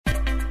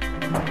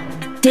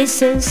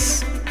This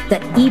is the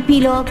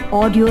Epilogue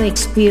audio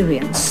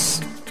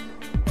experience.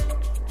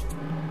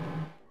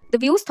 The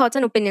views, thoughts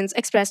and opinions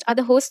expressed are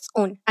the host's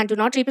own and do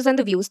not represent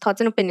the views, thoughts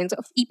and opinions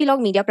of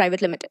Epilogue Media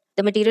Private Limited.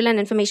 The material and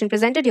information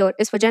presented here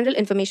is for general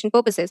information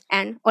purposes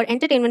and or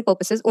entertainment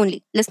purposes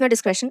only. Listener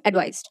discretion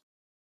advised.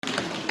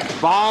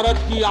 Bharat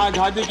की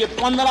आजादी के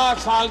 15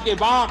 साल के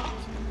बाद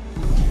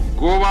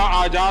गोवा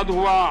आजाद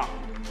हुआ।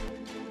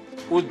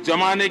 उस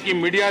जमाने की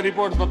मीडिया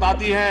रिपोर्ट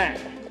बताती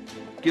है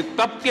कि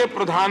तब के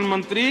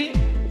प्रधानमंत्री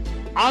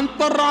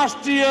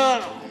अंतर्राष्ट्रीय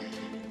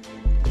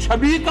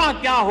छवि का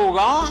क्या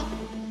होगा,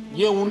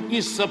 ये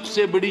उनकी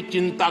सबसे बड़ी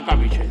चिंता का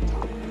विषय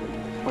था।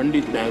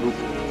 Pandit Nehru.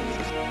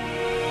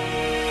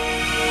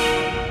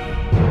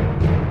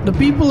 The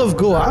people of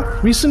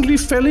Goa recently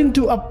fell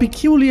into a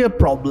peculiar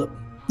problem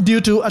due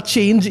to a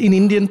change in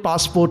Indian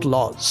passport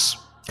laws.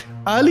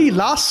 Early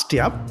last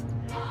year,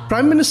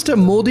 Prime Minister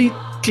Modi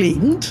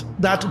claimed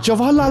that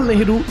Jawaharlal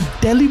Nehru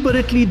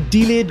deliberately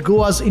delayed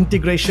Goa's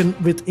integration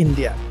with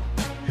India.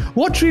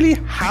 What really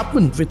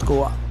happened with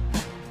Goa?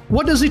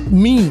 What does it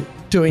mean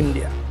to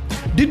India?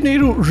 Did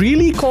Nehru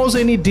really cause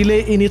any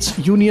delay in its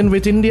union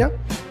with India?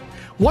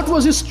 What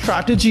was his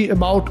strategy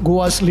about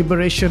Goa's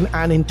liberation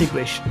and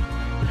integration?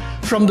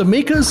 From the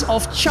makers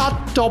of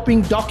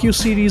chart-topping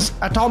docu-series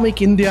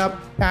Atomic India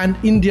and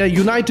India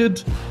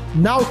United,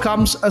 now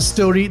comes a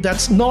story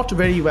that's not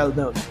very well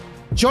known.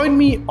 Join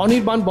me,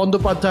 Anirban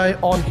Bandopadhyay,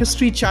 on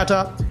History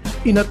Chatter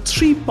in a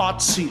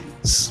 3-part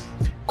series,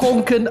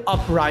 Konkan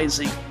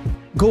Uprising,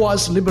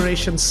 Goa's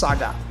Liberation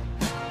Saga.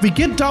 We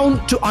get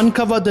down to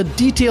uncover the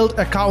detailed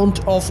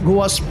account of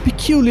Goa's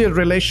peculiar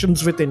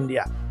relations with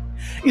India.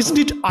 Isn't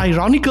it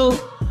ironical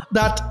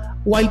that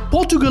while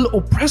Portugal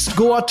oppressed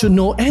Goa to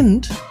no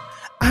end,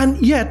 and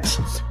yet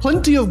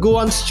plenty of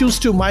Goans choose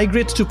to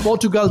migrate to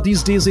Portugal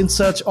these days in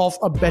search of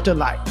a better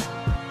life?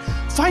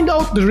 Find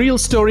out the real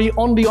story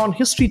only on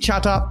History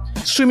Chatter,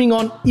 streaming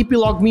on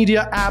Epilogue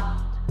Media app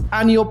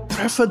and your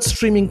preferred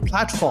streaming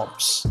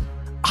platforms.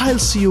 I'll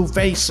see you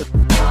very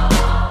soon.